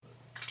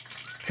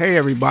Hey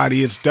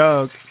everybody, it's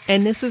Doug.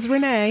 And this is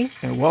Renee.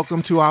 And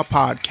welcome to our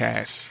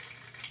podcast,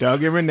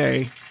 Doug and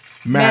Renee,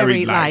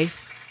 Married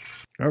Life.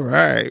 All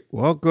right.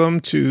 Welcome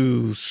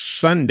to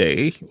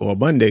Sunday or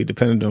Monday,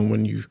 depending on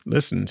when you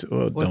listen to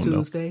or don't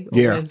Tuesday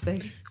know. or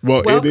Wednesday.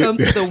 Well, welcome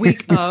to the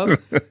week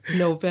of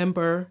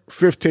November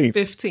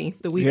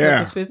 15th. The week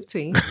of the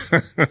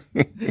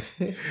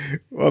 15th.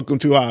 Welcome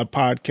to our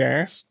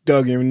podcast,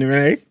 Doug and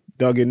Renee.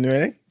 Doug and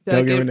Renee.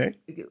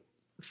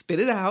 Spit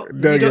it out.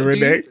 Doug and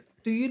Renee.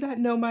 Do you not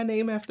know my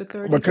name after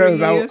 30 years?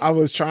 Because I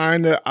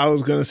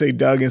was going to say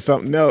Doug and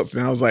something else.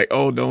 And I was like,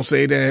 oh, don't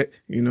say that.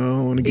 You know, I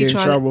don't want to get in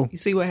trouble. You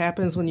see what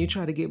happens when you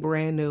try to get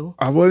brand new?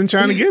 I wasn't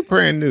trying to get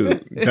brand new.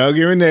 Doug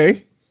and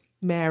Renee.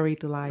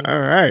 Married Life. All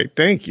right.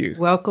 Thank you.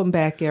 Welcome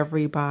back,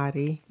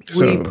 everybody.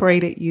 We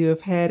pray that you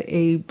have had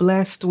a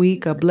blessed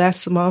week, a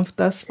blessed month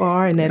thus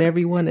far, and that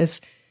everyone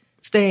is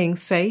staying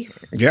safe.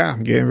 Yeah.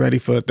 I'm getting ready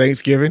for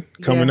Thanksgiving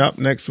coming up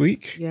next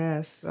week.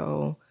 Yes.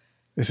 So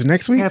is it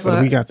next week? Or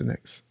we got the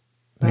next?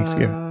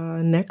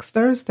 Thanksgiving. Next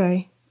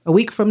Thursday, a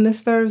week from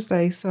this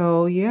Thursday.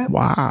 So yeah.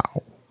 Wow.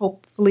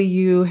 Hopefully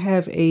you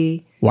have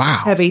a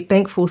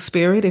thankful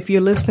spirit. If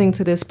you're listening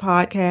to this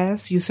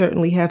podcast, you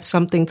certainly have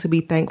something to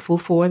be thankful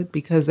for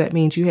because that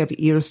means you have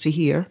ears to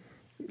hear.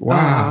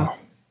 Wow.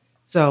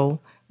 So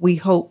we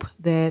hope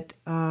that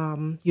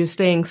you're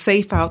staying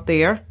safe out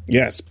there.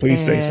 Yes,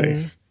 please stay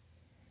safe.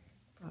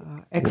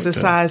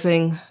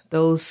 Exercising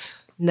those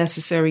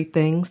necessary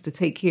things to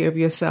take care of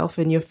yourself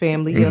and your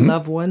family, your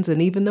loved ones,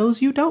 and even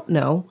those you don't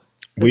know.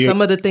 Some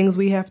of the things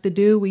we have to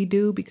do, we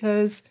do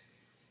because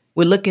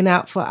we're looking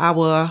out for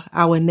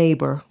our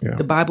neighbor. Yeah.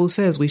 The Bible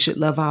says we should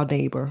love our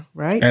neighbor,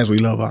 right? As we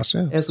love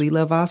ourselves. As we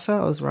love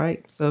ourselves,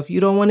 right? So if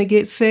you don't want to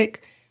get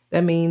sick,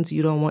 that means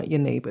you don't want your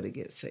neighbor to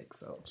get sick.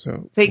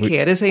 So take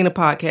care. This ain't a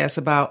podcast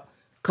about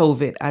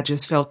COVID. I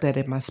just felt that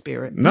in my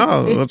spirit.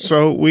 No,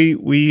 so we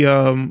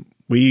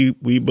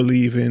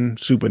believe in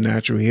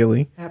supernatural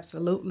healing.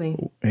 Absolutely.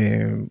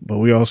 But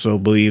we also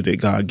believe that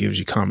God gives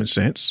you common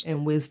sense.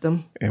 And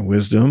wisdom.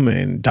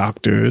 And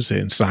doctors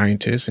and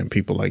scientists and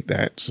people like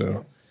that.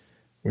 So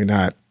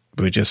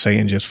we're just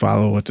saying just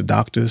follow what the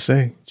doctors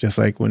say. Just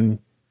like when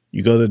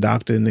you go to the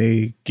doctor and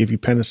they give you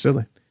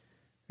penicillin.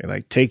 They're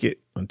like, take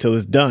it until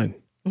it's done.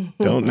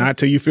 Not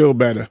till you feel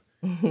better,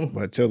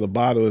 but till the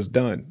bottle is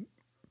done.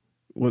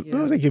 What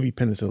do they give you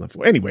penicillin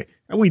for? Anyway,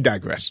 we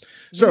digress.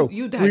 So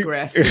you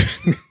digress.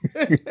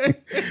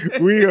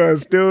 We are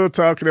still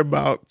talking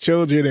about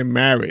children and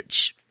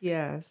marriage.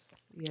 Yes.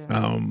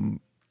 And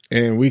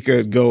we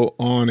could go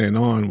on and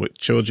on with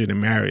children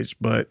and marriage,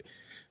 but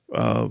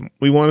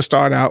we want to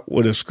start out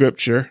with a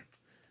scripture,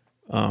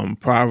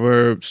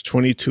 Proverbs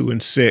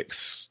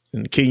 22:6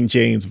 in the King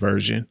James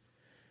Version,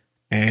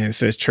 and it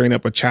says, "Train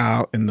up a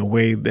child in the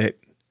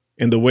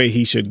way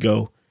he should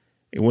go.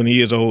 And when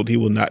he is old, he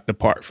will not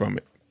depart from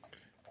it."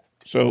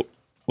 So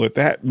with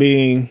that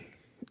being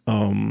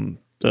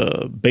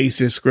the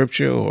basis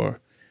scripture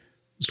or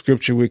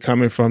scripture we're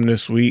coming from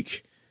this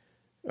week,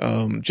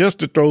 just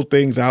to throw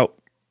things out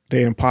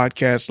there in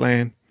podcast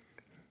land,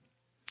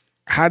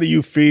 how do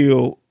you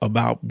feel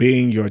about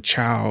being your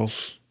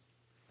child's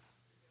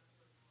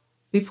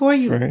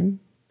friend?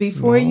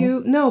 Before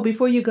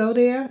you go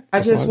there,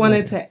 I just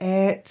wanted to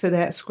add to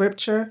that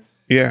scripture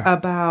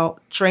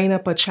about train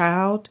up a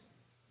child.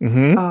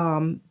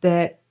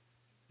 That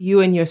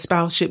you and your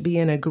spouse should be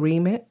in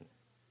agreement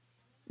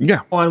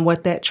on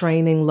what that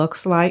training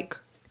looks like.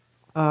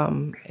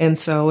 And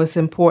so it's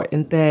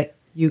important that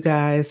you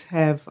guys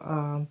have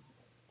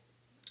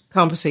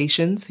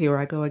conversations. Here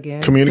I go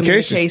again.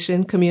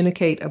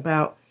 Communicate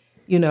about,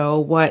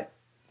 what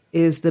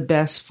is the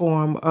best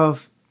form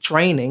of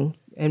training.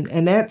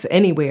 And that's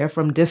anywhere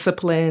from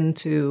discipline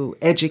to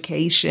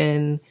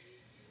education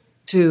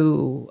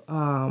to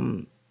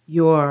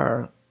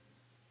your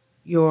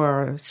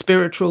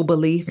spiritual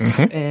beliefs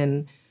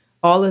and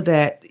all of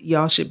that.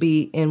 Y'all should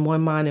be in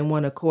one mind and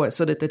one accord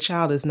so that the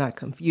child is not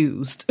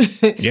confused.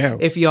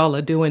 If y'all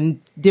are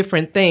doing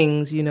different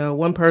things,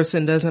 one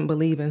person doesn't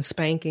believe in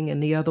spanking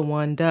and the other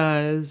one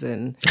does.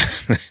 And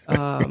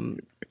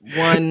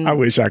I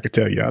wish I could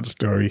tell y'all the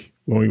story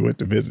when we went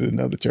to visit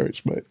another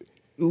church, but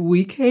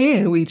we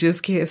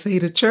just can't say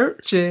the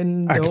church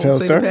and don't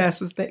say the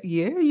pastor's name.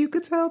 Yeah, you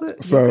could tell the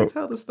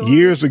story.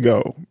 Years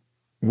ago,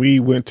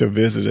 we went to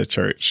visit a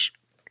church.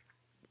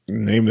 The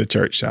name of the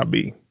church shall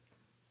be,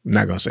 I'm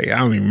not going to say, I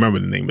don't even remember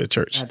the name of the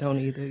church. I don't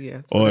either,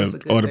 yeah. So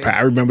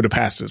I remember the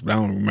pastors, but I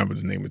don't remember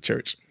the name of the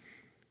church.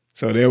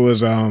 So there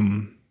was,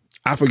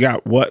 I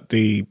forgot what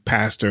the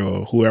pastor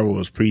or whoever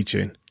was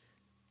preaching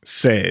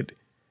said,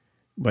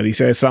 but he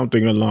said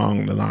something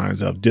along the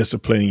lines of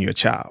disciplining your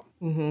child.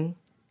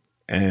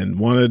 And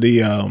one of the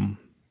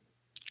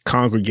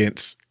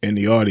congregants in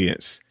the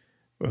audience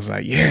was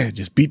like, yeah,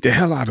 just beat the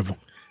hell out of him.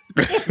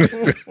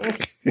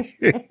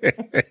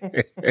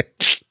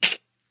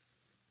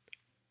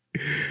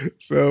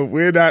 So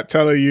we're not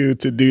telling you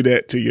to do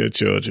that to your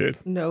children.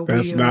 No,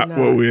 that's not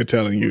what we're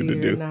telling you to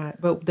do. Not.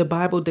 But the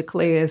Bible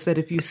declares that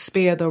if you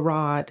spare the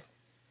rod,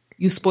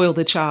 you spoil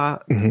the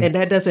child. Mm-hmm. And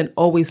that doesn't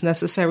always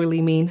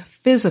necessarily mean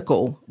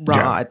physical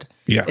rod.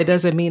 Yeah. It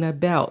doesn't mean a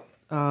belt.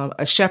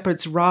 A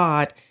shepherd's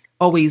rod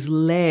always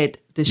led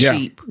the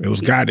sheep. It was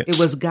guidance. It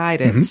was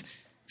guidance. Mm-hmm.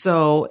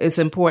 So it's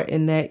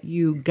important that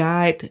you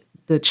guide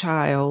the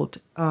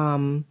child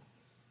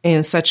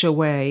in such a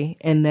way,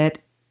 and that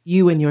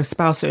you and your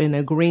spouse are in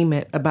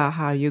agreement about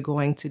how you're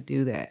going to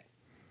do that.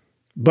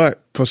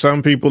 But for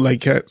some people,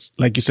 like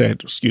you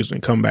said,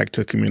 come back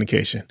to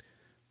communication.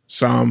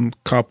 Some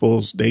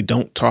couples, they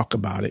don't talk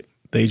about it.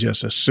 They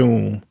just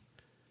assume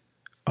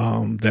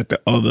that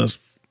the other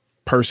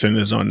person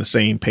is on the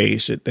same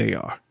page that they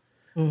are.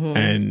 Mm-hmm.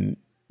 And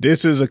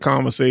this is a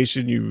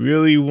conversation you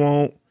really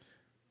won't,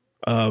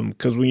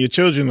 because when your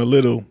children are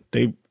little,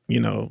 they,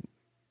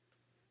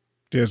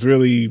 there's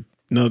really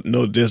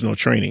there's no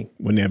training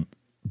when they're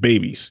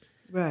babies.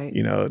 Right.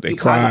 They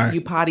cry.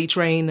 You potty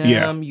train them.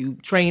 Yeah. You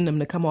train them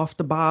to come off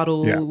the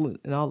bottle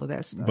and all of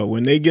that stuff. But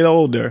when they get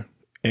older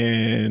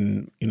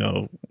and,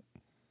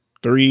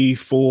 3,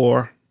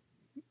 4,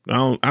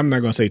 I'm not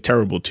going to say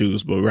terrible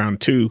twos, but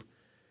around 2,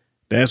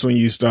 that's when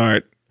you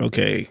start,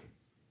 okay,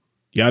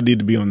 y'all need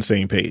to be on the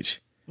same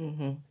page.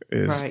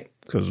 Mm-hmm. Right.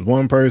 Because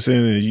one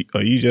person,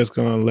 are you just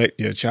going to let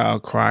your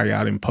child cry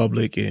out in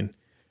public and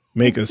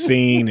make a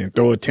scene and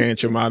throw a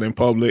tantrum out in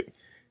public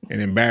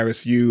and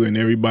embarrass you and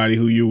everybody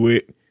who you're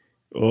with?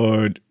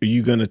 Or are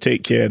you going to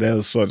take care of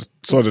those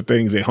sort of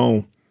things at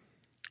home?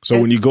 So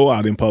when you go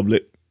out in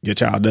public, your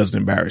child doesn't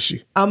embarrass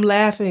you. I'm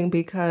laughing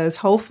because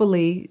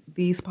hopefully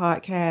these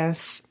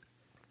podcasts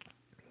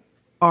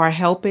are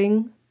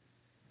helping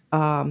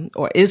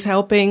or is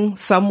helping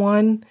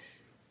someone.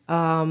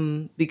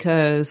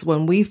 Because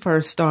when we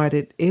first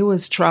started, it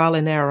was trial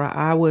and error.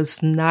 I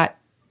was not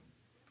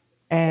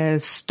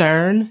as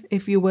stern,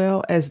 if you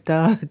will, as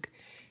Doug.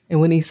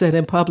 And when he said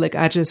in public,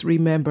 I just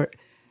remembered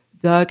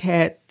Doug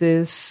had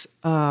this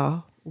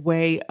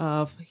way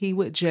of, he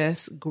would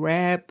just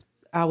grab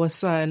our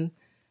son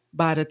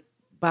by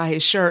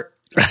his shirt,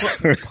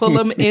 pull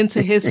him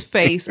into his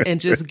face and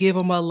just give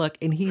him a look,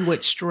 and he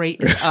would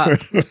straighten up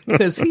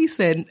because he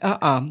said,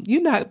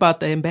 you're not about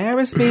to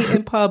embarrass me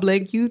in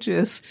public. You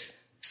just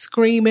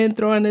screaming,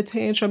 throwing a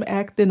tantrum,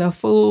 acting a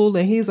fool.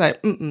 And he's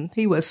like,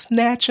 he would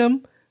snatch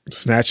him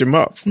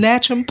up,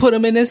 put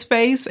him in his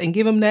face and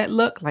give him that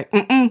look like,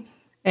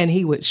 and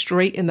he would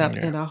straighten up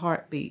in a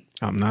heartbeat.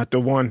 I'm not the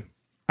one.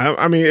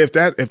 I mean,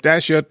 if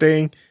that's your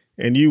thing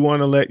and you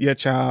want to let your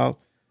child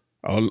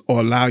or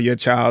allow your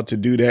child to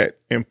do that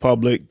in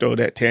public, throw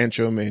that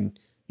tantrum, and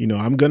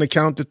I'm gonna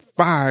count to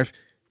 5.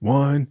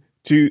 1,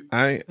 2.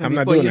 I'm not doing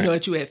that. Before you know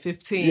it, you at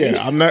 15.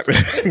 Yeah, I'm not.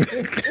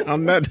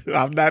 I'm not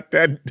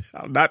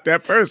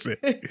that person.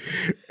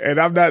 And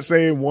I'm not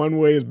saying one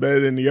way is better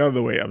than the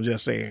other way. I'm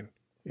just saying,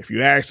 if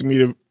you ask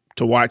me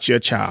to watch your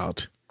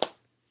child,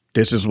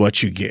 this is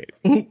what you get.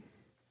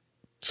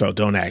 So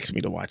don't ask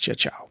me to watch your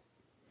child.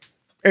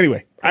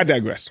 Anyway, I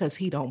digress. Because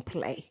he don't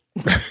play.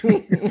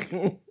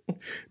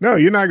 No,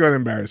 you're not going to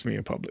embarrass me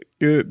in public.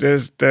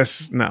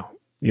 No,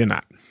 you're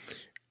not.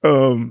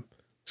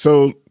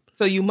 So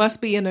you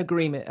must be in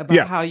agreement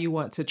about how you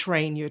want to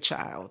train your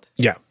child.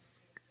 Yeah.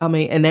 I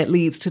mean, and that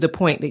leads to the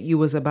point that you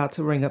was about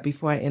to bring up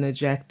before I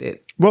interjected.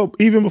 Well,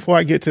 even before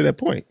I get to that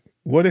point,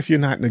 what if you're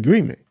not in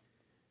agreement?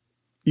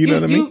 You know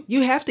what I mean?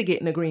 You have to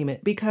get in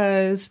agreement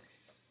because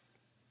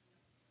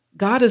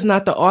God is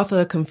not the author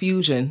of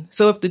confusion.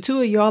 So if the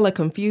two of y'all are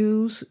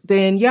confused,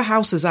 then your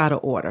house is out of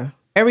order.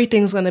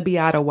 Everything's going to be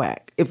out of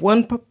whack. If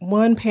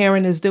one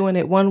parent is doing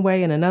it one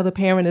way and another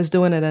parent is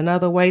doing it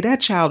another way,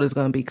 that child is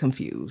going to be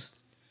confused.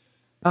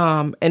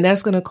 And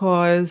that's going to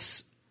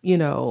cause,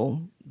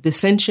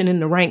 dissension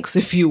in the ranks,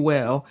 if you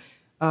will.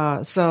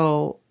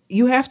 So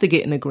you have to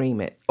get in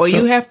agreement, or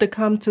you have to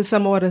come to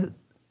some sort of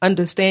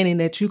understanding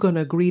that you're going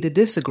to agree to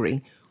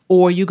disagree,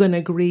 or you're going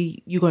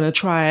to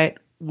try it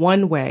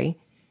one way.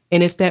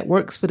 And if that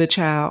works for the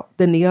child,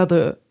 then the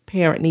other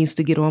parent needs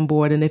to get on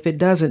board. And if it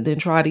doesn't, then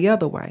try the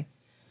other way.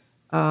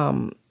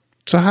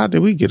 So how did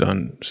we get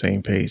on the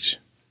same page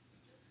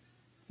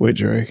with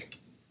Drake,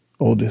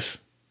 oldest?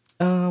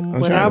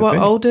 With our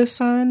oldest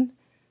son,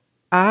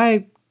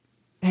 I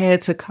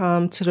had to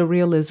come to the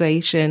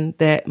realization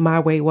that my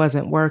way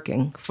wasn't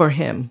working for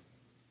him.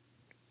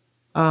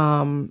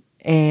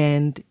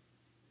 And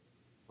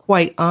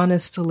quite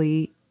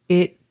honestly,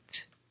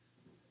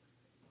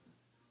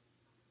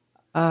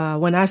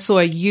 when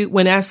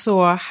I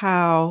saw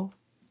how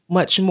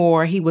much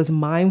more he was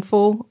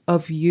mindful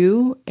of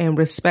you and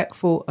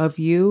respectful of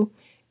you.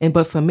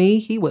 But for me,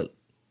 he would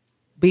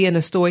be in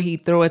the store,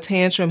 he'd throw a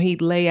tantrum,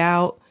 he'd lay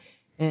out.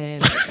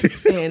 And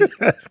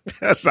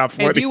that's not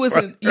funny. And you was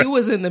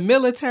in the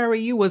military,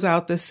 you was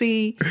out to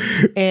sea,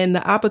 and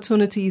the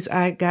opportunities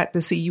I got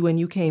to see you when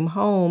you came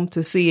home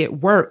to see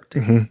it worked.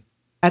 Mm-hmm.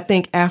 I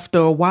think after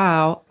a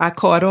while I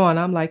caught on.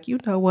 I'm like, you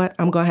know what?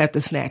 I'm gonna have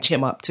to snatch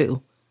him up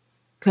too,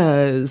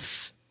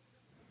 because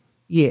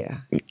it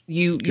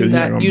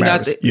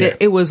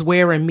was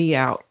wearing me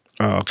out.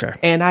 Oh, okay.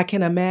 And I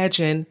can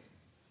imagine.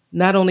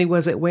 Not only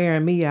was it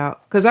wearing me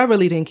out, because I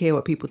really didn't care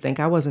what people think.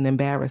 I wasn't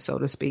embarrassed, so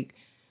to speak.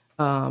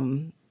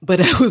 But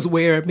it was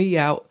wearing me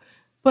out.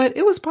 But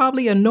it was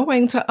probably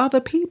annoying to other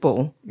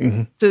people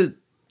to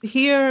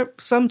hear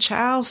some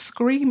child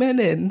screaming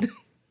and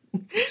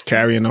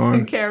carrying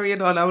on.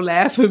 I'm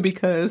laughing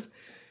because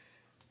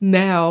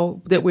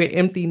now that we're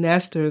empty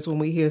nesters, when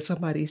we hear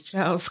somebody's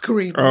child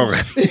screaming,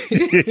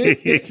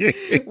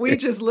 we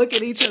just look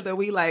at each other.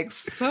 We like,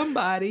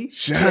 somebody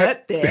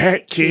shut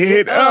that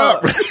kid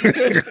up.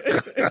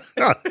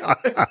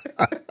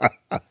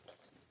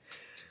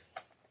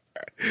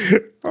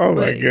 Oh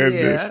my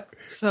goodness. Yeah,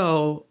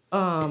 so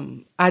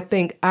I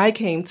think I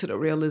came to the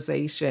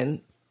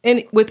realization,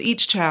 and with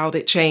each child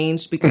it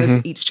changed because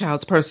each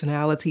child's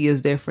personality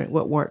is different.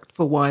 What worked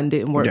for one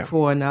didn't work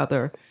for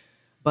another.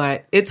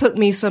 But it took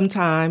me some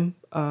time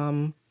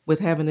with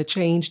having to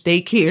change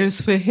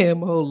daycares for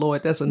him. Oh,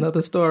 Lord, that's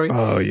another story.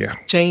 Oh, yeah.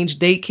 Change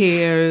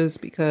daycares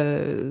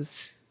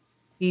because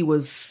he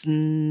was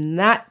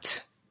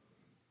not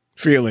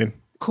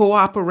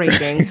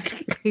cooperating.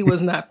 He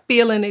was not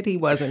feeling it. He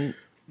wasn't.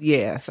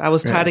 Yes, I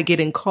was tired of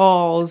getting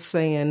calls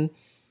saying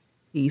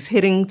he's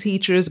hitting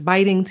teachers,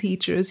 biting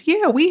teachers.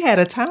 Yeah, we had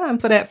a time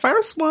for that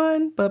first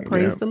one, but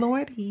praise the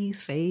Lord,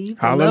 he's saved.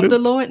 I love the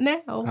Lord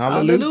now.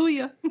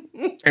 Hallelujah.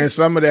 And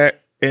some of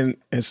that, and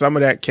some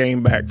of that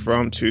came back.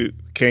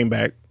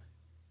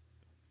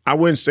 I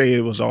wouldn't say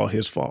it was all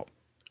his fault.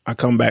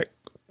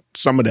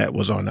 Some of that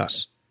was on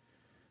us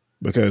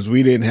because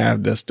we didn't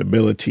have the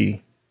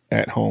stability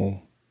at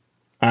home.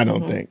 I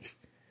don't think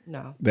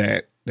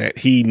that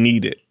he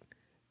needed.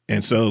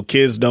 And so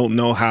kids don't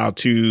know how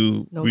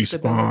to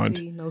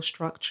respond. No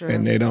structure.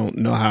 And they don't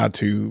know how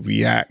to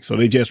react. So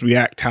they just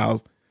react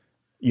how,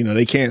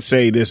 they can't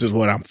say this is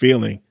what I'm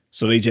feeling.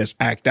 So they just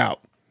act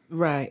out.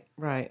 Right.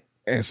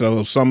 And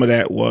so some of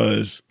that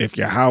was if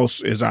your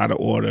house is out of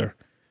order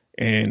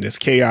and there's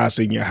chaos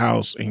in your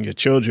house and your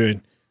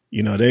children,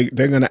 they're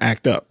going to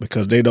act up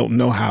because they don't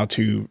know how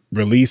to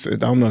release it.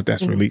 I don't know if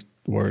that's release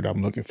the word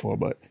I'm looking for,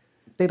 but.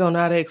 They don't know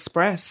how to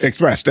express. That's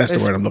the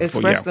word I'm looking for.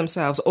 Express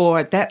themselves,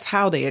 or that's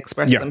how they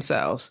express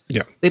themselves.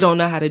 Yeah. They don't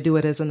know how to do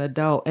it as an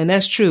adult. And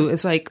that's true.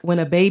 It's like when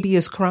a baby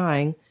is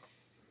crying,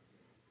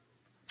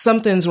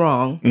 something's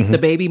wrong. The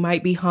baby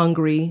might be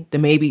hungry. The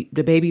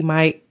baby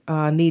might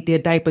need their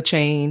diaper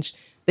changed.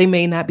 They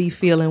may not be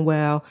feeling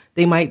well.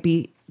 They might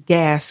be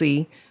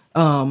gassy.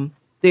 There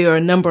are a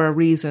number of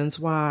reasons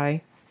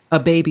why a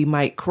baby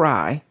might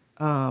cry.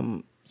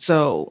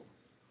 So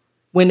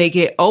when they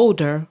get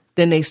older,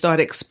 then they start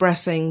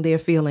expressing their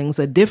feelings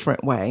a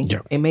different way.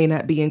 Yep. It may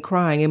not be in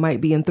crying. It might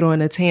be in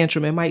throwing a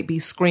tantrum. It might be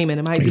screaming.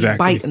 It might be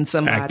biting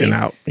somebody. Acting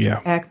out.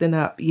 Yeah. Acting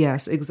up.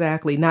 Yes,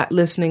 exactly. Not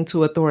listening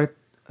to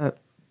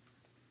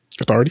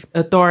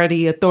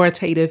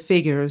authoritative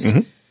figures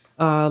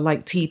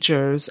like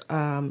teachers.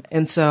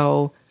 And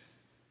so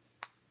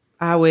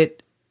I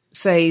would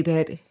say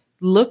that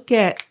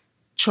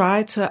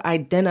try to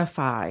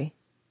identify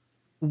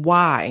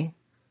why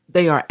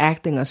they are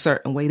acting a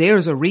certain way.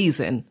 There's a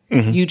reason.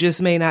 You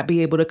just may not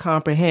be able to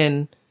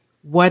comprehend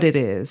what it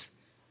is.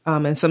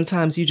 And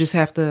sometimes you just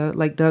have to,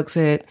 like Doug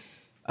said,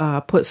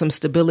 put some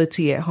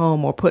stability at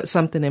home or put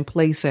something in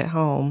place at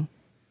home.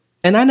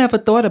 And I never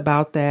thought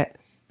about that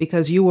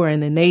because you were in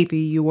the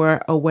Navy. You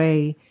were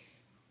away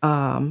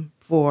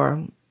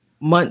for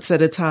months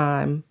at a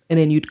time, and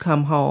then you'd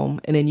come home,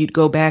 and then you'd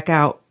go back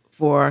out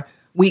for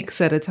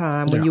weeks at a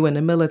time when you were in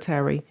the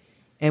military.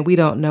 And we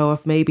don't know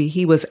if maybe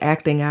he was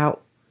acting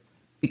out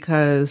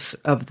because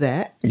of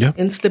that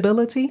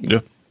instability. Yeah.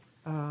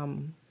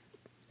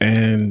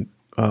 And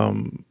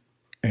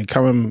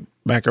coming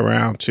back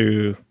around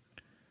to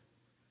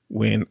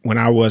when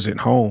I wasn't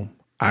home,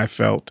 I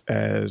felt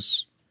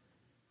as,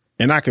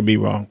 and I could be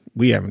wrong,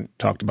 we haven't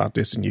talked about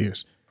this in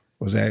years,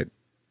 was that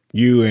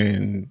you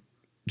and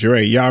Jure,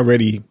 y'all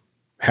already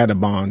had a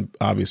bond,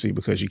 obviously,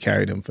 because you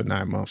carried him for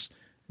 9 months.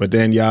 But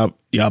then y'all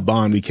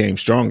bond became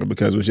stronger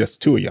because it was just the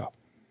two of y'all.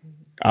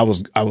 I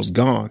was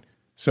gone.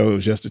 So it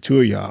was just the two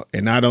of y'all.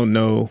 And I don't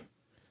know,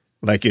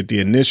 like at the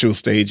initial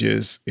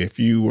stages, if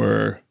you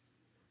were,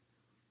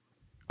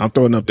 I'm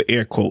throwing up the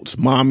air quotes,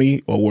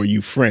 mommy, or were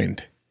you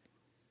friend?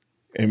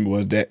 And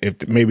was that,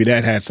 if maybe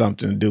that had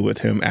something to do with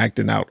him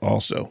acting out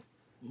also,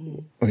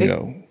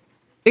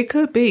 It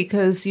could be,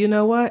 because you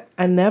know what?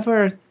 I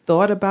never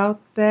thought about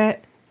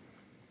that,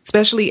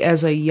 especially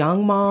as a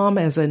young mom,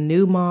 as a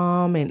new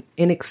mom, and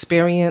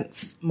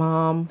inexperienced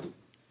mom.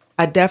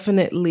 I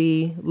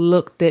definitely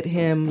looked at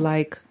him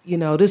like,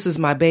 this is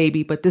my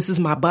baby, but this is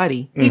my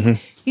buddy.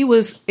 He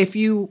was, if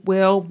you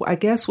will, I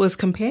guess was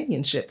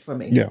companionship for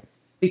me. Yeah.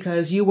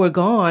 Because you were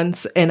gone,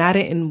 and I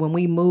didn't, when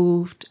we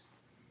moved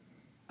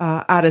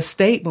out of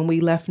state, when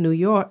we left New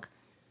York,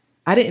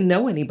 I didn't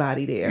know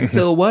anybody there.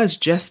 So it was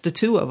just the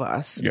two of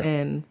us. Yeah.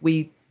 And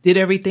we did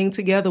everything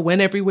together,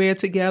 went everywhere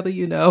together,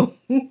 Yeah,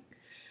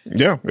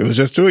 it was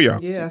just two of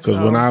y'all. Yeah. Because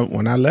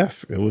when I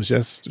left, it was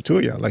just the two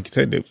of y'all. Like you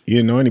said, you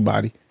didn't know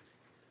anybody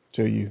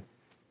till you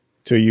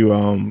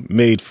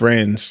made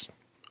friends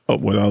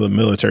with other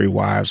military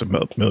wives and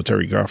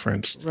military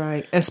girlfriends.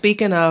 Right. And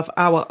speaking of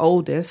our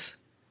oldest,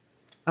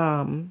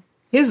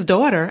 his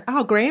daughter,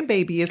 our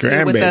grandbaby, is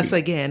here with us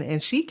again.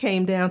 And she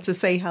came down to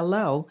say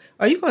hello.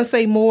 Are you going to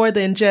say more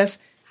than just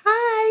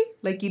hi,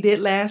 like you did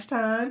last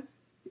time?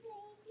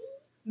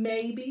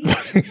 Maybe.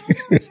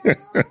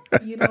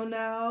 You don't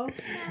know?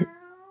 No.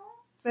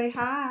 Say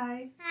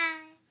hi. Hi.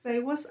 Say,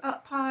 what's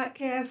up,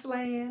 podcast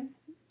land?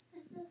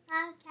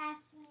 Podcast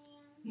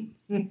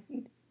land.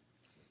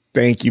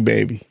 Thank you,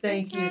 baby.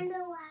 Thank you.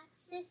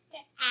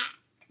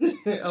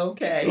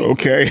 Okay.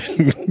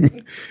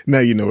 Okay. Now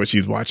you know what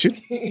she's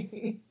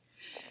watching.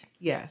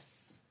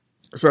 Yes.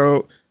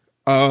 So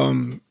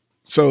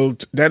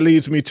that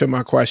leads me to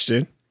my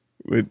question.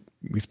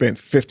 We spent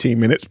 15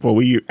 minutes before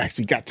we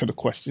actually got to the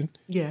question.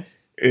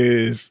 Yes.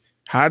 Is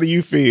how do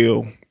you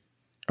feel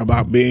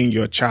about being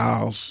your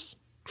child's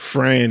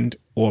friend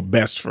or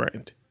best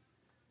friend?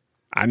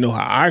 I know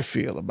how I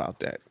feel about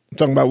that. I'm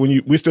talking about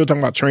we're still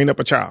talking about train up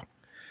a child.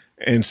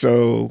 And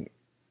so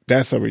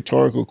that's a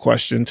rhetorical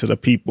question to the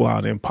people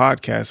out in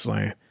podcast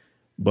land.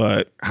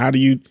 But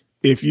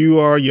if you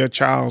are your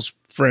child's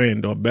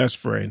friend or best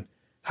friend,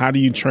 how do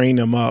you train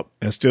them up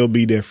and still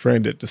be their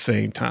friend at the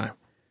same time?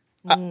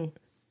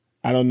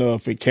 I don't know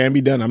if it can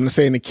be done. I'm not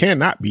saying it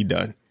cannot be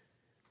done,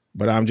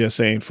 but I'm just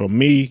saying for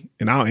me,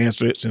 and I'll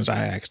answer it since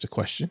I asked the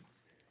question.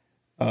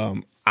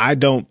 I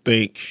don't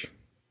think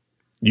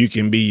you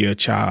can be your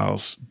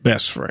child's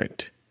best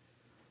friend.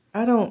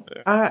 I don't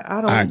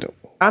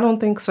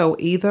think so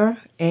either.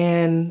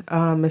 And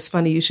it's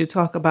funny you should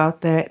talk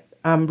about that.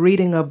 I'm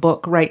reading a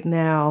book right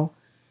now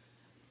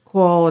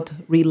called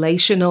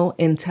Relational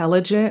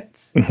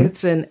Intelligence. Mm-hmm.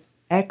 It's an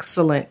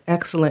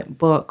excellent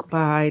book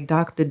by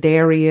Dr.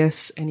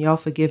 Darius, and y'all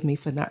forgive me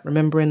for not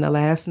remembering the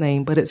last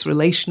name, but it's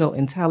Relational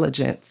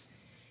Intelligence.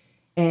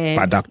 And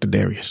by Dr.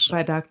 Darius.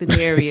 By Dr.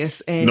 Darius.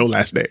 And no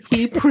last name.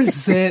 He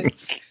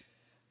presents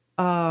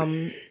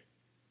the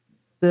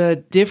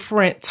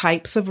different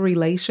types of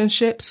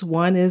relationships.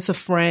 One is a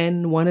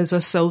friend, one is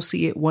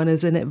associate, one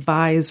is an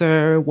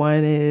advisor,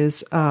 one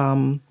is,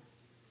 I'm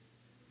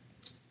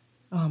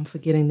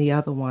forgetting the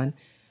other one.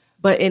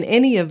 But in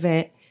any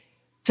event,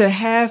 to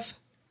have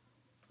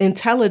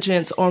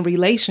intelligence on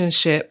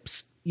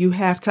relationships, you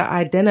have to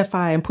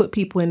identify and put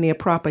people in their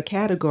proper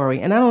category.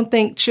 And I don't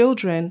think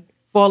children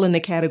fall in the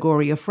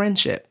category of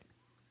friendship,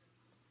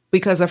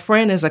 because a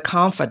friend is a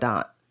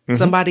confidant. Mm-hmm.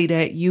 Somebody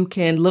that you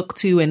can look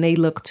to and they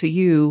look to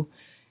you,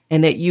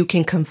 and that you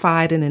can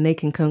confide in and they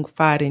can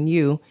confide in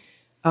you.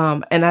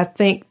 And I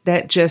think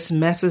that just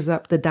messes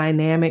up the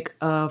dynamic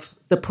of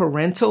the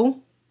parental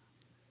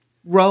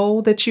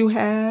role that you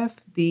have,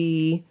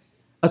 the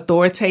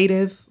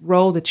authoritative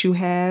role that you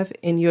have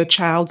in your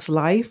child's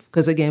life.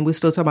 Because again, we're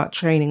still talking about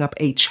training up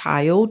a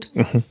child.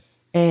 Mm-hmm.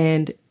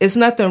 And it's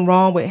nothing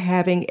wrong with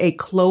having a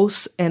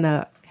close and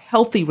a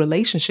healthy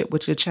relationship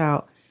with your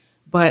child.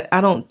 But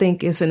I don't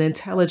think it's an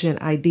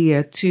intelligent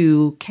idea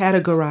to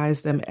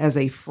categorize them as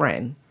a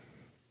friend,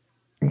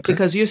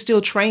 because you're still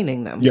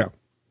training them. Yeah.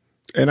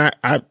 And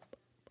I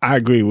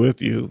agree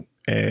with you.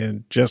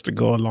 And just to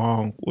go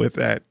along with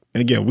that,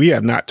 and again, we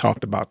have not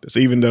talked about this,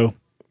 even though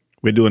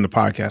we're doing the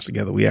podcast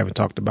together. We haven't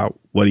talked about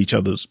what each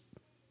other's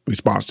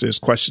response to this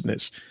question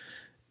is.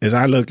 As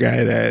I look at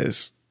it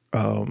as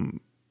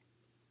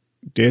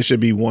there should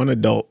be one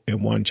adult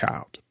and one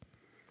child.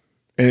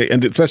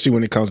 And especially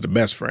when it comes to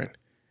best friend.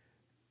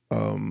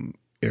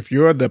 If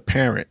you're the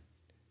parent,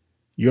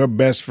 your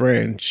best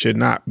friend should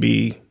not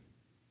be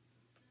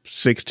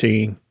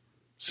 16,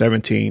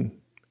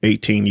 17,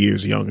 18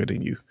 years younger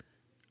than you.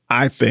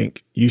 I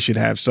think you should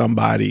have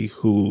somebody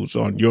who's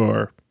on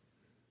your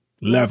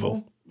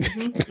level,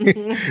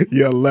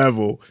 your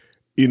level,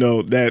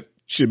 that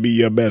should be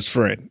your best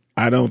friend.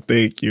 I don't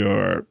think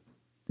your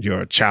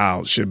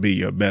child should be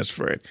your best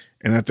friend.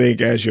 And I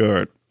think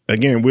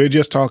again, we're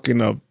just talking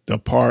of the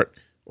part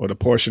or the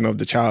portion of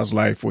the child's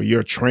life where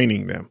you're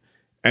training them.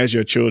 As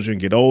your children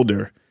get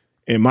older,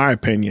 in my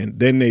opinion,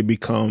 then they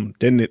become,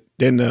 then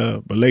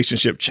the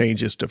relationship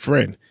changes to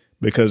friend,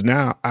 because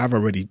now I've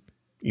already,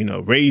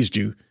 raised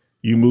you,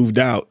 you moved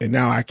out, and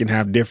now I can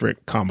have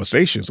different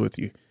conversations with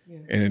you. Yeah.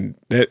 And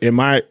that in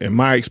my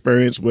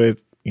experience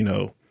with,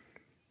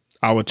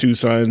 our two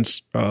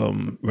sons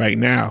right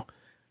now,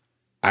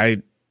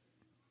 I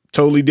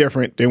totally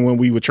different than when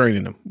we were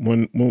training them,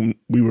 when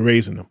we were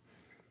raising them.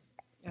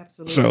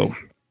 Absolutely. So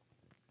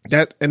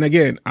that, and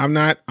again, I'm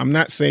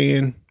not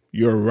saying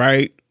you're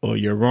right or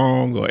you're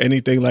wrong or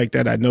anything like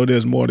that. I know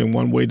there's more than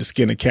one way to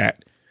skin a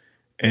cat.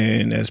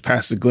 And as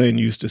Pastor Glenn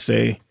used to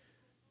say,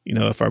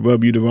 if I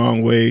rub you the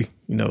wrong way,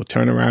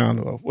 turn around,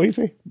 or what do you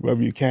say?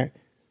 Rub your cat.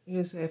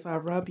 You say, if I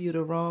rub you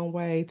the wrong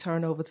way,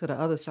 turn over to the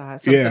other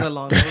side. Something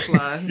along those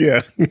lines. Yeah.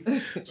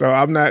 So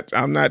I'm not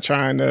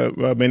trying to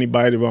rub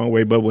anybody the wrong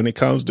way, but when it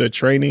comes to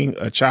training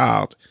a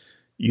child,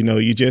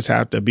 you just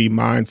have to be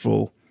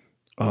mindful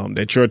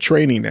that you're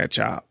training that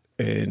child,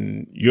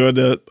 and you're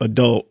the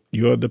adult,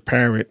 you're the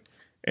parent,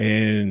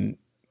 and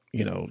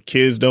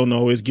kids don't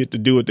always get to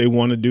do what they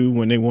want to do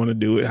when they want to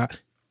do it.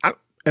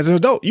 As an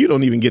adult, you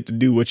don't even get to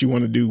do what you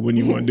want to do when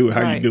you want to do it,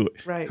 how you do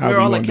it. Right. We're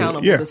all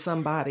accountable to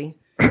somebody.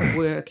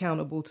 We're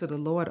accountable to the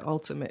Lord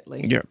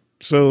ultimately. Yeah.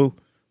 So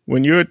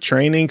when you're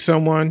training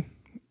someone,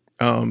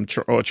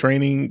 or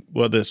training,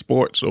 whether it's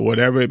sports or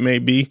whatever it may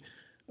be,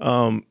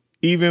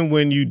 even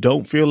when you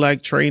don't feel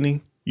like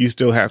training, you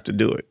still have to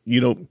do it. I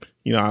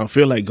don't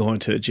feel like going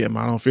to the gym.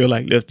 I don't feel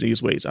like lifting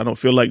these weights. I don't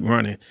feel like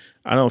running.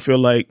 I don't feel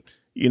like,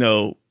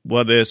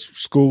 whether it's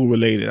school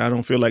related, I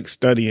don't feel like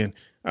studying.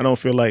 I don't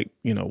feel like,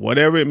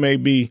 whatever it may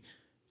be,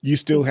 you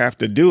still have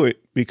to do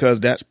it because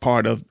that's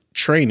part of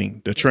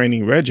training, the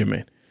training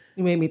regimen.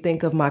 You made me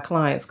think of my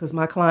clients because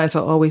my clients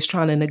are always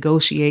trying to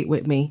negotiate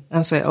with me.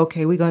 I say,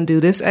 okay, we're going to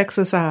do this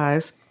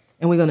exercise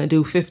and we're going to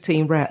do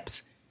 15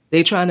 reps.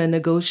 They trying to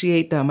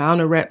negotiate the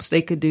amount of reps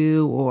they could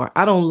do, or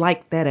I don't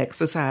like that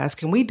exercise.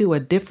 Can we do a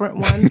different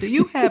one? Do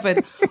you have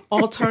an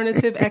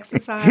alternative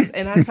exercise?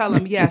 And I tell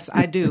them, yes,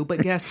 I do. But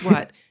guess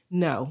what?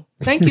 No.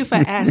 Thank you for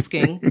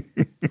asking.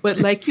 But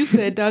like you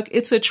said, Doug,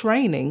 it's a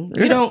training.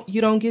 Yeah.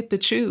 You don't get to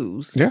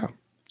choose. Yeah.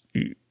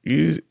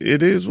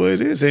 It is what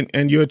it is.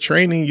 And you're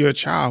training your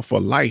child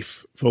for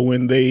life, for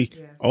when they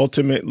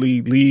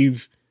ultimately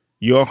leave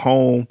your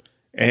home,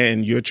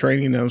 and you're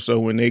training them so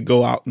when they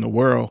go out in the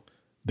world,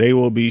 they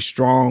will be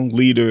strong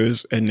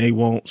leaders and they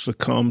won't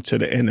succumb to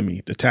the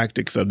enemy, the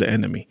tactics of the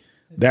enemy.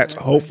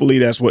 Hopefully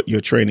that's what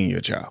you're training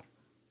your child,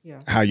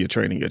 how you're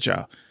training your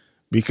child.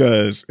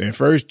 Because in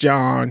 1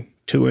 John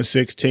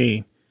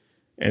 2:16,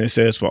 and it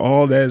says, for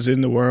all that is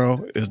in the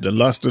world is the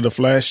lust of the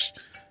flesh,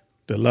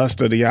 the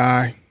lust of the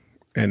eye,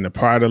 and the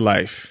pride of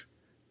life.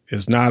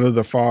 Is not of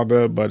the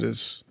Father, but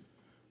is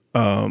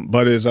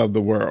of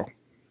the world.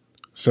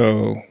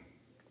 So,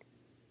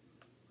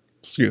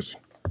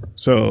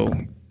 So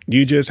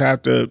you just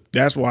have to,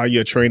 that's why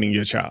you're training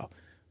your child,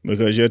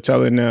 because you're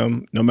telling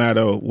them no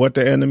matter what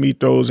the enemy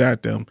throws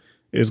at them,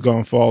 it's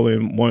going to fall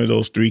in one of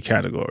those three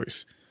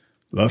categories.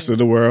 Lust of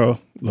the world,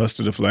 lust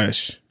of the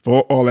flesh,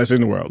 for all that's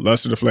in the world,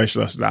 lust of the flesh,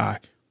 lust of the eye,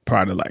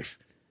 pride of life.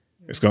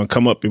 It's going to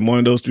come up in one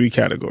of those three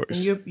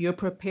categories. And you're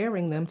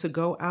preparing them to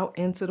go out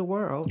into the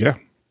world. Yeah.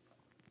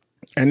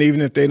 And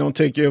even if they don't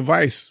take your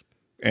advice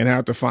and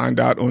have to find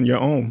out on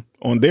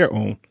their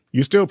own,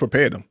 you still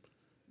prepare them.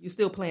 You're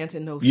still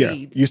planting those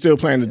seeds. You still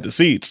planted the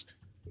seeds.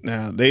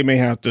 Now, they may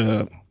have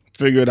to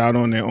figure it out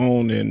on their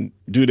own and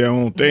do their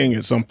own thing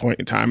at some point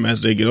in time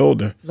as they get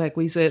older. Like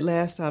we said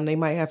last time, they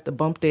might have to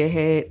bump their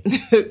head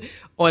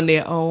on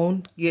their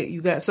own.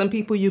 You got some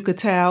people you could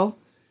tell,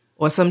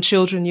 or some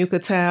children you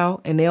could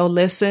tell, and they'll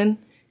listen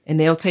and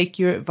they'll take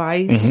your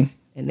advice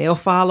and they'll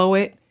follow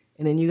it.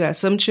 And then you got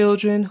some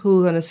children who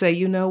are going to say,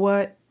 you know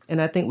what?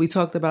 And I think we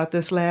talked about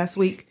this last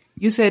week.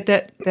 You said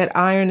that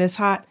iron is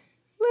hot.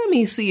 Let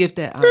me see if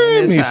that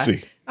iron is hot.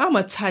 I'm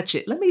going to touch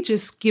it. Let me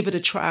just give it a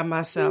try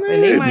myself.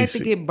 And they might have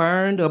to get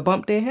burned or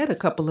bump their head a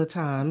couple of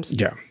times.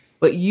 Yeah.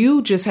 But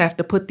you just have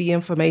to put the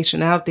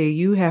information out there.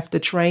 You have to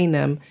train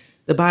them.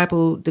 The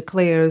Bible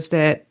declares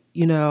that,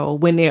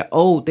 when they're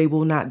old, they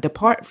will not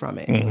depart from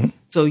it.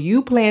 So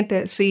you plant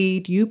that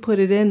seed, you put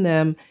it in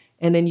them,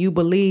 and then you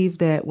believe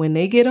that when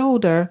they get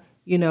older,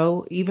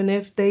 even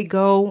if they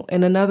go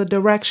in another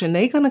direction,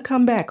 they're going to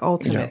come back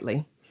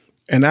ultimately.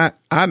 Yeah.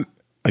 And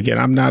Again,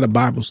 I'm not a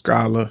Bible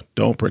scholar,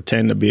 don't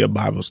pretend to be a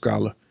Bible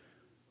scholar.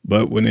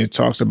 But when it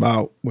talks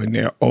about when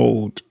they're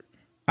old,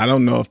 I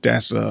don't know if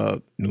that's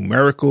a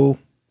numerical,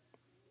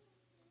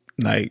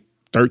 like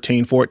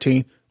 13,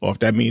 14, or if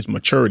that means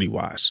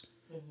maturity-wise.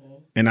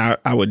 And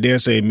I would dare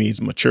say it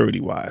means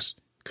maturity-wise,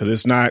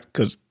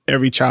 because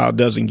every child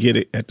doesn't get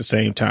it at the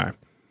same time.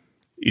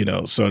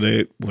 So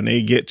that when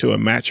they get to a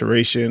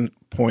maturation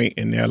point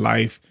in their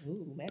life.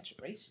 Ooh,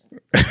 maturation.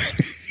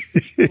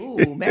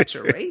 Ooh,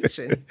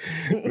 maturation.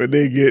 When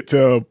they get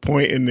to a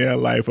point in their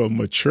life of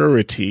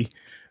maturity,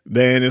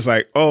 then it's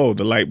like, oh,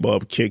 the light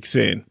bulb kicks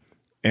in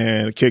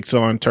and kicks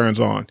on, turns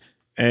on.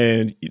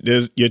 And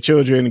your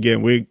children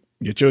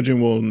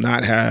will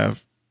not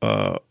have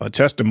a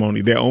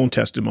testimony, their own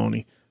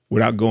testimony,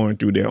 without going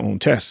through their own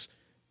tests.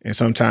 And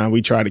sometimes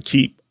we try to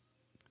keep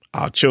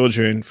our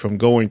children from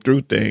going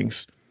through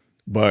things,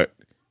 but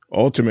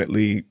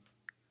ultimately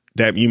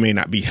that you may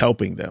not be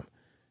helping them.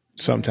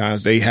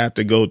 Sometimes they have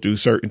to go through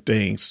certain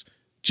things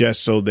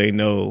just so they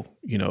know,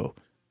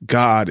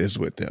 God is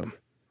with them.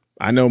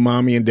 I know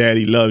mommy and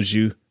daddy loves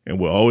you and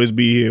will always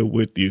be here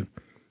with you,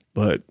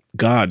 but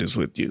God is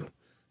with you.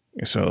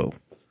 And so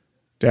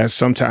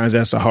sometimes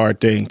that's a hard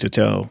thing to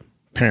tell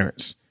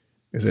parents,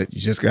 is that you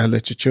just got to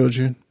let your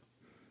children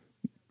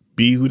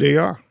be who they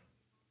are.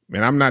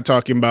 And I'm not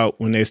talking about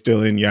when they're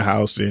still in your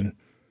house and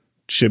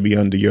should be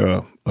under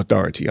your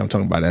authority. I'm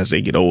talking about as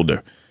they get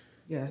older.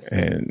 Yes.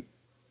 And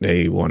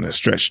they want to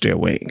stretch their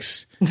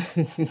wings.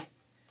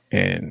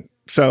 And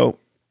so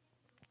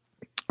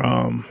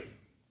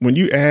when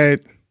you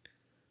add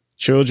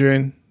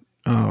children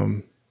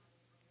to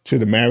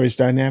the marriage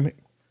dynamic.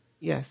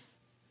 Yes.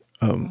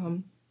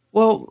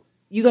 Well,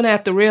 you're going to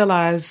have to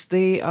realize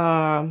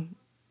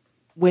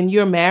when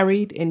you're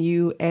married and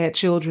you add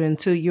children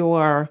to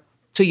your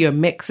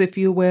mix, if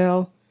you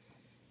will,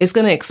 it's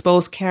going to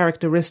expose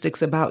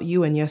characteristics about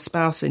you and your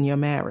spouse in your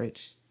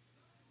marriage.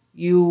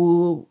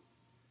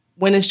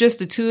 When it's just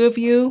the two of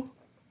you,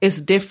 it's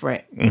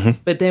different.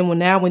 But then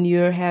when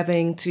you're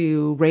having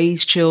to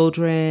raise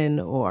children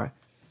or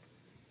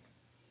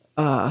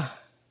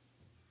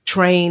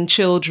train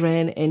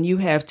children, and you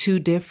have two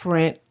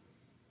different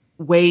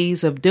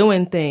ways of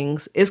doing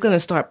things, it's going to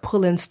start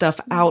pulling stuff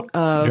out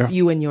of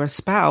you and your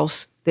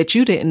spouse that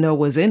you didn't know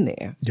was in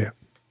there. Yeah.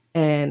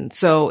 And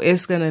so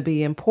it's going to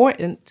be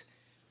important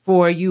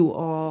for you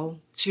all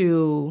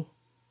to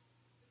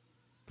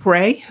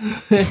pray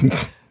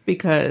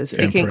because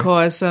it can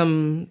cause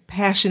some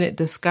passionate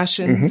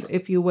discussions,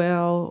 if you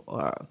will,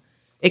 or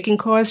it can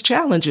cause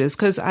challenges.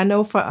 Because I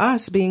know for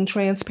us, being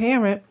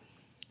transparent,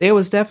 there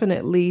was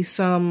definitely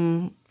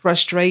some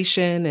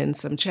frustration and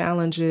some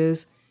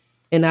challenges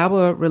in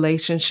our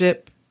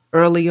relationship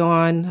early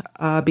on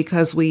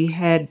because we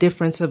had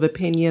difference of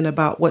opinion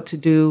about what to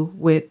do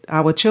with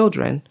our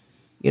children,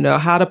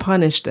 how to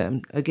punish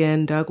them.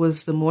 Again, Doug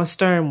was the more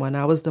stern one.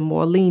 I was the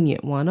more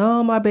lenient one.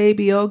 Oh, my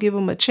baby, I'll give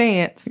him a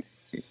chance.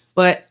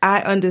 But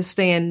I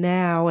understand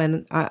now,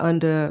 and I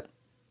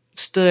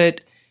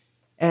understood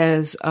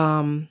as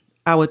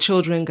our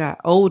children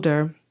got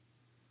older,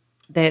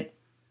 that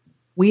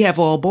we have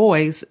all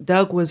boys.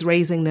 Doug was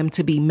raising them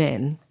to be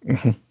men.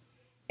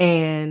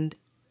 And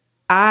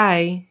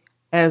I,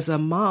 as a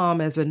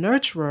mom, as a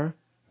nurturer,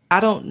 I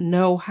don't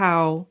know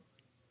how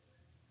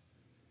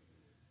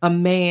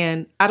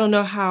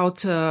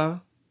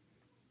to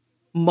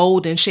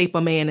mold and shape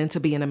a man into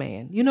being a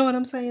man. You know what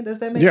I'm saying? Does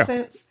that make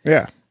sense?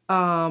 Yeah.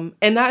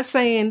 And not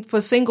saying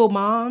for single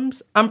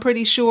moms, I'm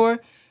pretty sure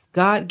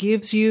God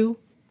gives you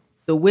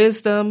the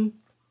wisdom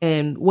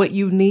and what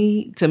you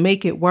need to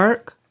make it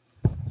work.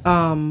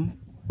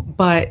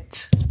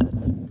 But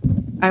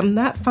I'm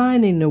not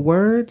finding the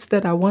words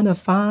that I want to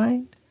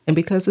find. And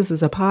because this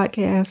is a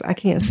podcast, I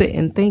can't sit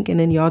and think, and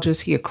then y'all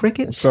just hear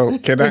crickets. So I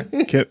think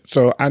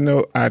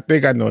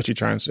I know what you're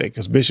trying to say,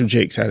 because Bishop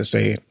Jakes had to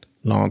say it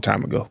a long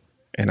time ago.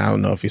 And I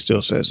don't know if he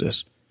still says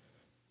this.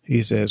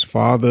 He says,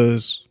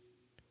 fathers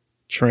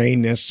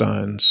train their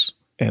sons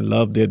and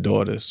love their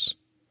daughters,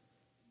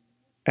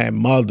 and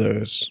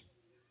mothers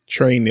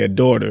train their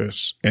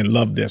daughters and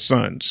love their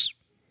sons.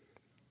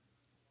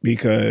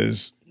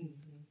 Because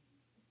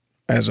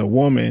as a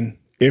woman,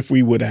 if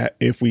we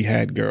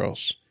had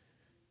girls,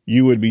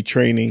 you would be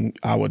training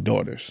our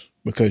daughters,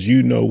 because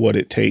you know what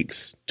it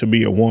takes to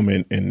be a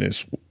woman in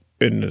this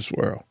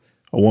world,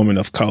 a woman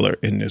of color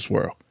in this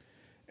world.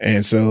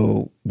 And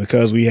so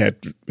because we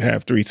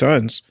have three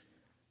sons,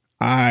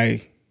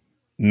 I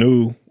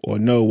knew or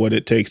know what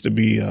it takes to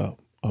be a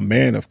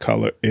man of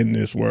color in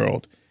this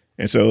world.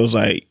 And so it was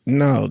like,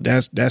 no,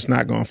 that's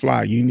not going to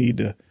fly. You need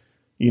to,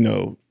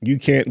 you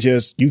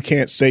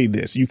can't say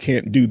this, you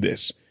can't do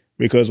this.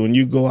 Because when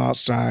you go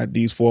outside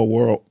these four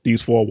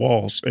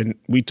walls, and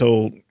we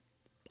told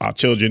our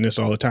children this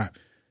all the time,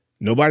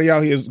 nobody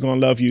out here is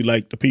going to love you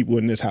like the people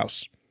in this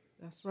house.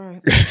 That's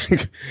right.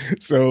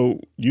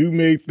 So you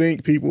may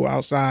think people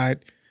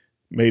outside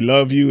may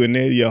love you and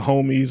they're your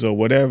homies or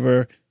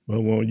whatever,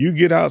 but when you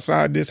get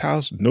outside this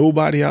house,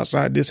 nobody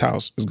outside this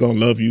house is going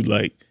to love you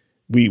like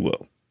we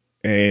will.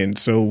 And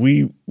so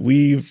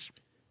we've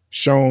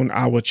shown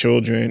our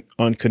children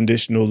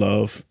unconditional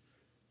love,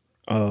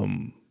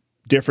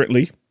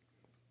 differently,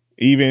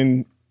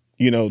 even,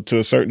 to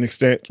a certain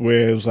extent,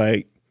 where it was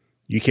like,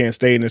 you can't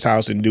stay in this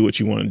house and do what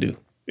you want to do.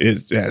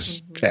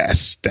 That's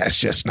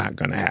just not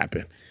going to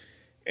happen.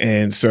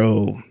 And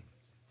so,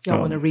 y'all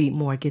want to read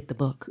more, get the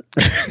book.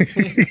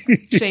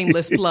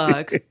 Shameless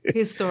plug.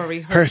 His story,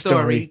 her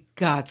story,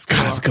 God's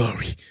glory. God's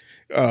glory.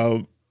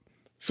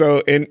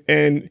 So,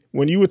 and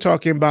when you were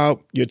talking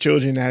about your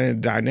children that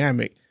in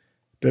dynamic,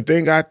 the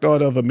thing I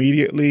thought of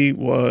immediately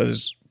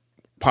was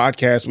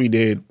podcast we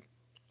did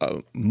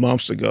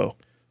months ago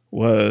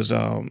was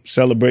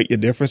celebrate your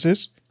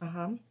differences.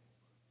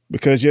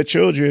 Because your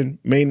children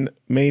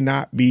may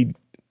not be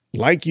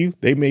like you.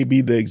 They may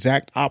be the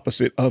exact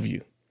opposite of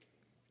you.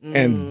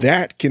 And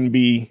that can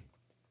be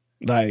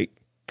like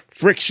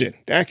friction.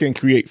 That can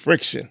create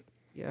friction.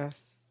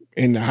 Yes.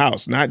 In the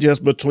house, not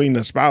just between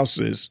the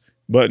spouses,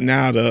 but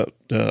now the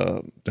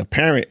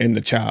parent and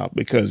the child,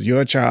 because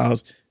your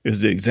child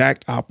is the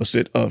exact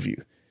opposite of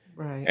you.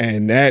 Right.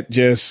 And that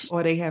just...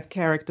 Or they have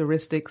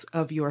characteristics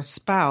of your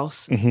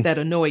spouse that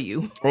annoy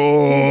you.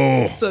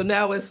 Oh. So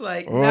now it's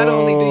like, not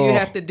only do you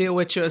have to deal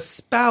with your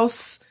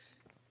spouse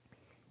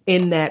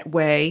in that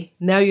way,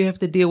 now you have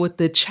to deal with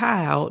the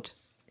child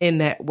in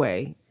that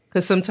way.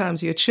 Because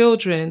sometimes your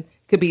children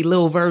could be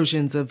little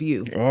versions of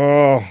you.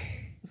 Oh.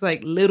 It's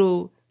like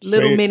little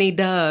mini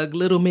Doug,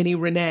 little mini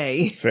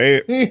Renee.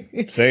 Say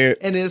it. Say it.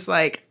 And it's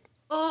like,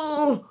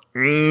 oh,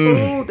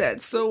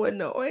 that's so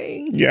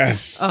annoying.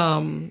 Yes.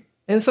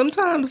 And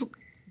sometimes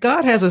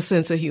God has a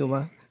sense of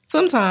humor.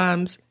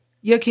 Sometimes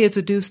your kids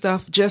will do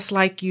stuff just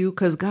like you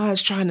because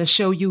God's trying to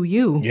show you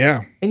you.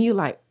 Yeah. And you're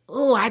like,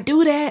 oh, I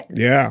do that?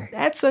 Yeah.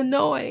 That's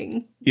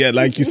annoying. Yeah,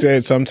 like you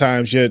said,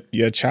 sometimes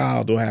your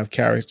child will have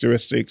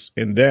characteristics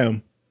in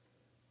them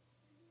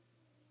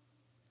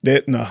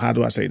that, no, how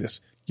do I say this?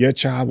 Your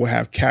child will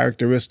have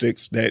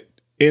characteristics that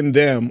in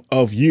them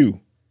of you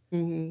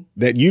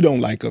that you don't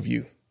like of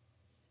you.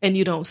 and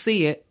you don't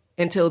see it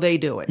until they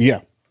do it.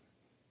 Yeah.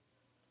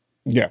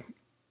 Yeah.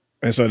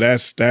 And so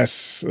that's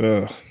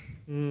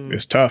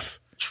it's tough.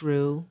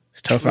 True.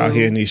 It's tough out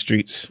here in these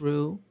streets.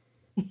 True.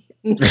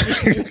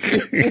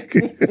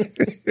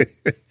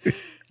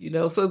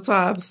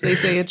 Sometimes they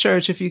say in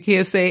church, if you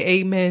can't say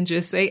amen,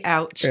 just say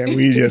ouch. And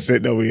we just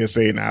sitting over here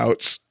saying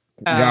ouch.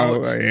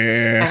 Ouch.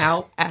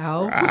 Yeah.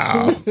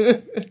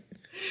 Ow.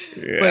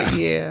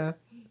 Yeah.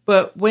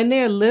 But when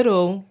they're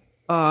little,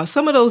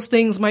 some of those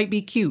things might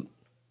be cute.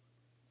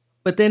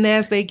 But then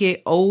as they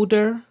get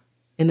older,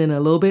 and then a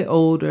little bit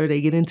older,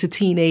 they get into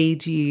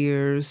teenage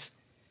years,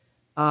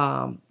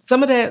 some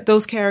of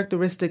those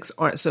characteristics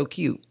aren't so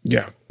cute.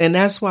 Yeah. And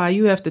that's why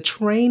you have to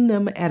train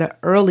them at an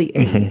early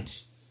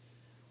age,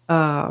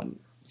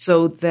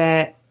 so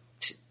that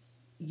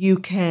you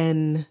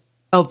can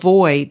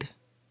avoid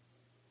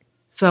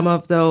some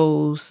of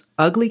those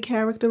ugly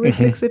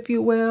characteristics, if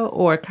you will,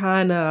 or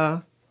kind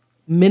of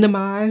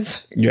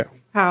minimize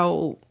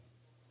how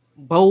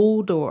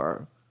bold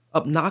or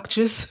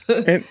obnoxious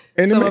and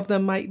some of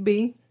them might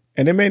be.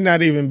 And it may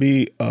not even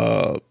be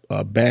a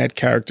bad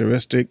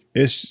characteristic.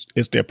 It's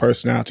their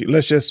personality.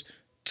 Let's just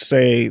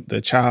say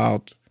the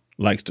child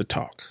likes to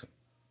talk.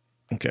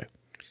 Okay.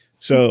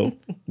 So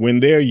when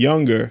they're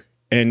younger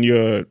and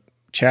you're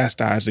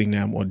chastising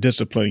them or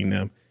disciplining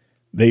them,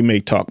 they may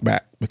talk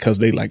back because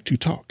they like to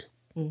talk.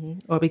 Mm-hmm.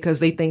 Or because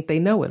they think they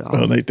know it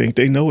all. Or they think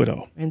they know it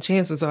all. And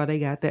chances are they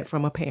got that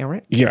from a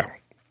parent. Yeah.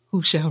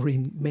 Who shall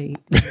remain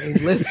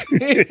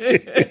listening.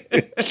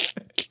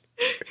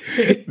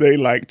 They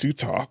like to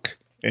talk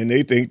and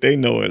they think they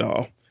know it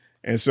all.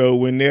 And so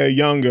when they're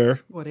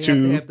younger,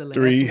 2,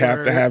 3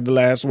 have to have the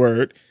last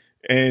word.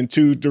 And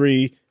 2,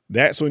 3,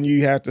 that's when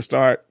you have to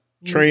start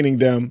training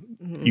them.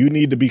 Mm-hmm. You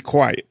need to be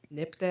quiet.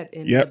 Nip that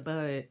in the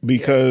bud.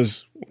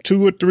 Because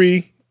 2 or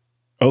 3,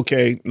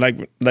 okay,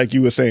 like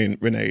you were saying,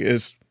 Renee,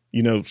 is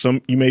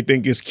some you may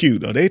think it's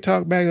cute. Or they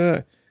talk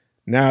back.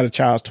 Now the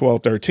child's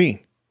 12, 13.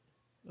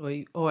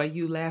 Or are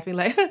you laughing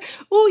like,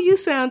 oh, you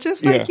sound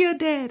just like your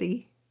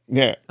daddy.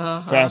 Yeah.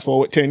 Fast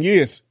forward 10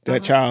 years.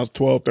 That child's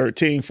 12,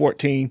 13,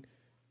 14.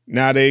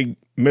 Now they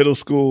middle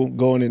school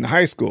going into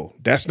high school.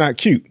 That's not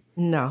cute.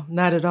 No,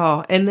 not at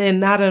all. And then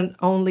not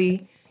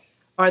only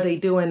are they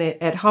doing it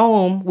at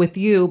home with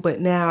you, but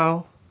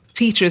now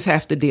teachers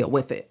have to deal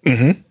with it.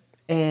 Mm-hmm.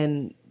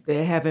 And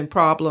they're having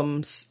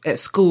problems at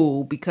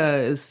school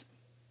because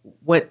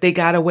what they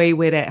got away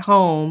with at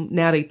home,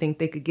 now they think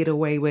they could get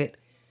away with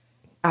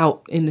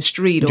out in the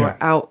street or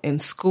out in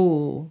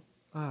school.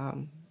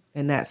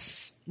 And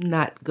that's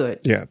not good.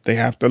 Yeah, they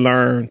have to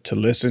learn to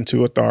listen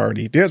to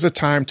authority. There's a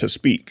time to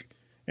speak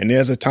and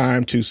there's a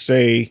time to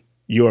say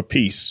your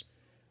piece,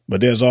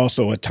 but there's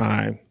also a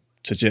time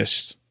to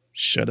just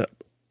shut up.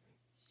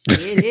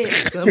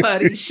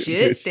 Somebody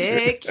shut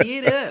that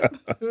kid up.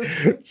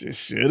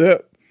 Just shut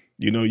up.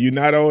 You're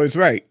not always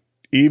right.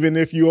 Even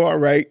if you are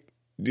right,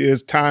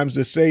 there's times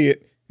to say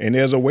it and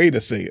there's a way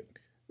to say it.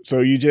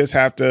 So you just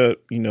have to,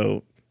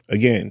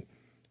 again,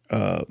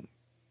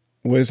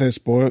 what is that?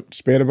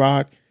 Spare the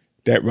rod.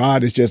 That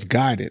rod is just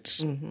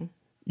guidance. Mm-hmm.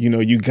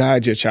 You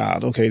guide your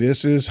child. Okay,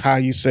 this is how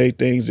you say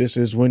things. This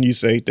is when you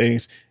say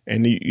things,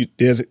 and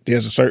there's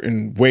a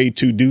certain way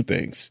to do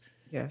things.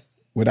 Yes,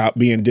 without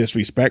being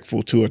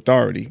disrespectful to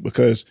authority.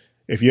 Because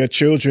if your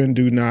children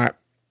do not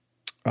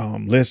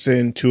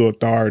listen to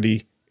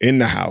authority in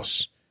the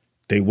house,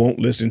 they won't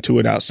listen to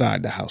it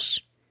outside the house.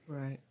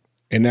 Right,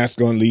 and that's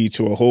going to lead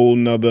to a whole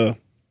nother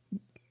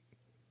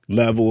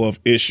level of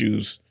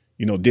issues.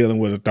 Dealing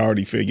with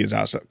authority figures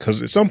outside,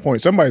 because at some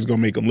point somebody's going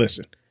to make them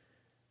listen.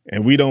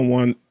 And we don't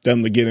want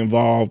them to get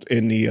involved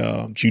in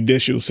the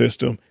judicial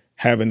system,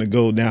 having to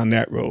go down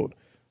that road.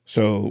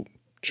 So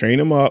train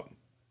them up,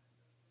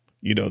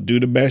 do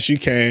the best you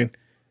can,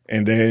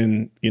 and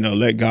then,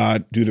 let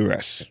God do the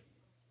rest.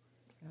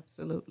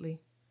 Absolutely.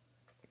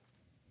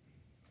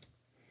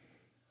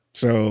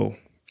 So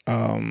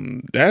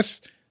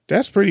that's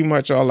pretty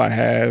much all I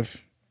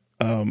have.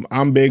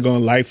 I'm big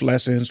on life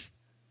lessons.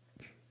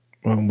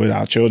 With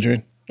our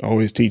children,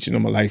 always teaching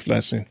them a life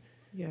lesson,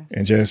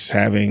 and just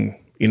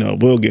having,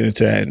 we'll get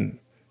into that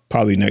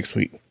probably next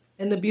week.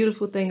 And the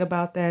beautiful thing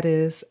about that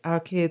is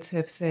our kids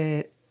have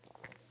said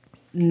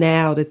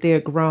now that they're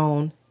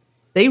grown,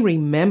 they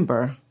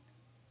remember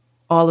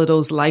all of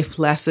those life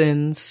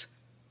lessons,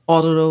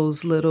 all of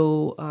those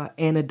little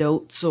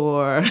anecdotes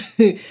or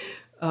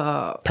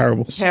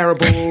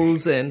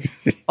parables and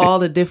all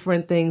the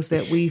different things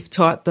that we've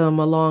taught them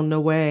along the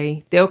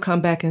way. They'll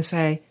come back and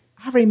say,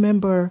 I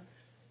remember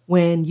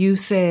when you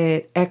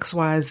said X,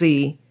 Y,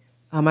 Z.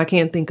 I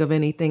can't think of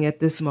anything at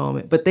this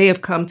moment, but they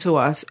have come to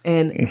us.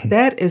 And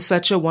that is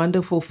such a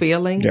wonderful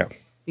feeling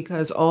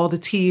because all the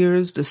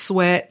tears, the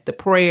sweat, the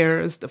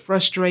prayers, the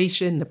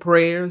frustration, the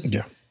prayers,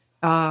 the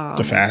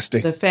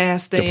fasting,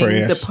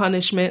 the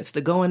punishments,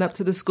 the going up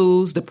to the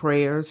schools, the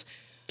prayers,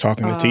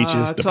 talking to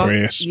teachers, the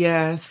prayers,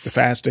 yes, the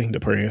fasting, the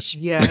prayers,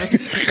 yes,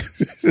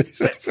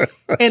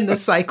 and the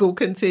cycle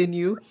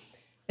continue.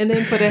 And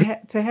then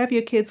to have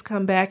your kids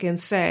come back and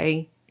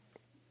say,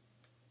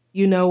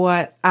 you know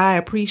what? I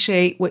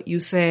appreciate what you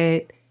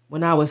said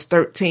when I was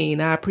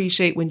 13. I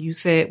appreciate when you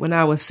said when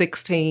I was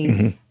 16.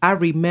 Mm-hmm. I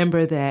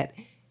remember that.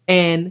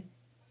 And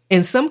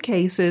in some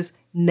cases,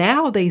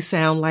 now they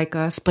sound like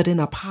us, but in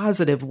a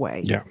positive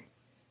way. Yeah.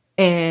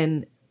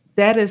 And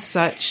that is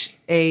such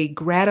a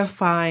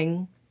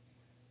gratifying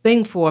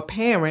thing for a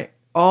parent.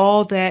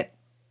 All that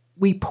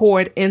we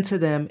poured into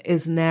them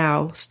is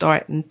now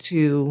starting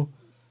to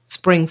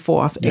spring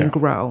forth and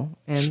grow.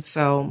 And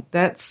so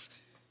that's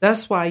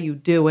why you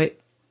do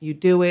it. You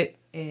do it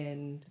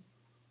and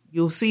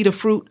you'll see the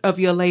fruit of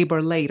your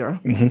labor later,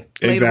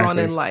 later on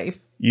in life.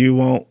 You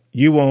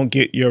won't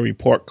get your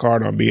report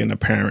card on being a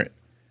parent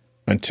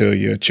until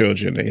your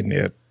children are in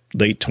their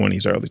late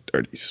 20s, early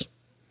 30s.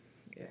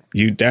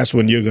 Yeah. That's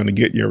when you're going to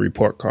get your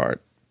report card.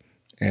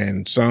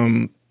 And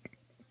some,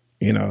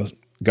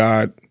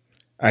 God,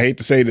 I hate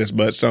to say this,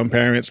 but some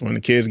parents, when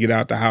the kids get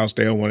out the house,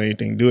 they don't want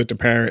anything to do with the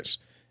parents,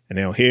 and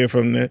they don't hear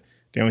from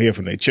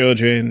their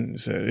children.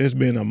 So it's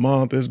been a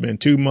month, it's been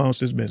 2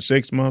 months, it's been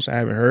 6 months. I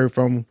haven't heard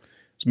from them.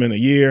 It's been a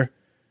year.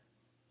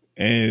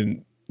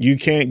 And you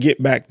can't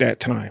get back that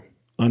time,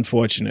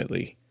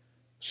 unfortunately.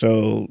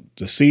 So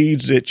the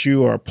seeds that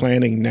you are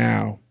planting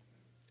now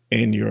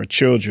in your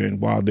children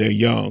while they're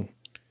young,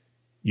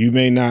 you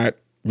may not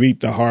reap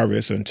the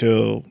harvest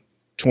until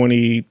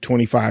 20,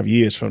 25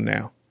 years from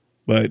now.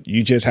 But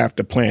you just have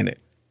to plant it,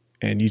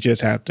 and you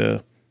just have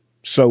to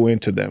sow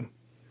into them.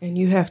 And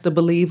you have to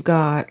believe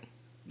God.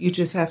 You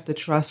just have to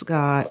trust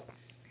God.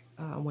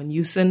 When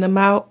you send them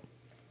out,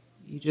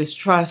 you just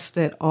trust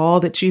that all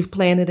that you've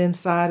planted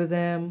inside of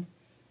them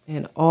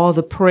and all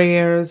the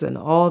prayers and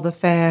all the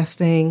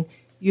fasting,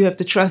 you have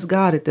to trust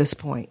God at this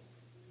point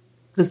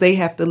because they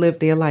have to live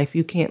their life.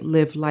 You can't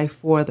live life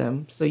for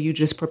them. So you're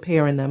just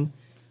preparing them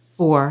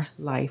for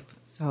life.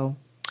 So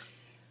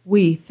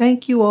we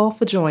thank you all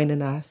for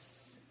joining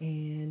us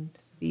and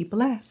be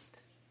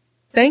blessed.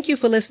 Thank you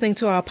for listening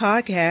to our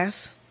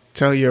podcast.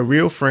 Tell your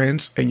real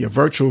friends and your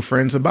virtual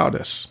friends about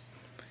us.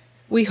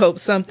 We hope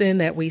something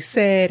that we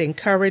said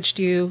encouraged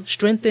you,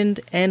 strengthened,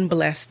 and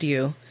blessed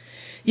you.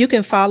 You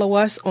can follow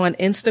us on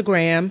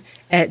Instagram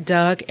at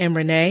Doug and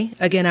Renee.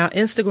 Again, our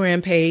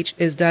Instagram page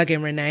is Doug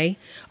and Renee.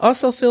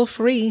 Also, feel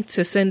free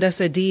to send us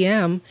a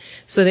DM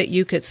so that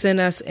you could send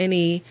us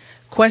any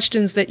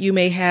questions that you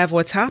may have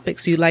or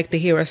topics you'd like to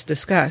hear us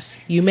discuss.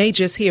 You may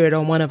just hear it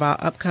on one of our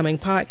upcoming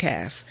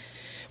podcasts.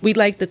 We'd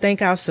like to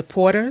thank our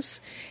supporters.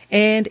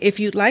 And if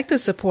you'd like to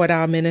support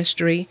our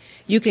ministry,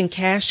 you can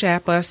Cash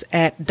App us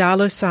at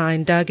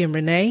 $ Doug and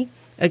Renee.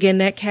 Again,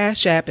 that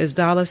Cash App is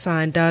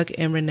 $ Doug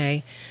and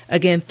Renee.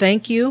 Again,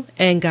 thank you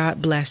and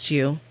God bless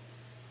you.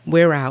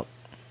 We're out.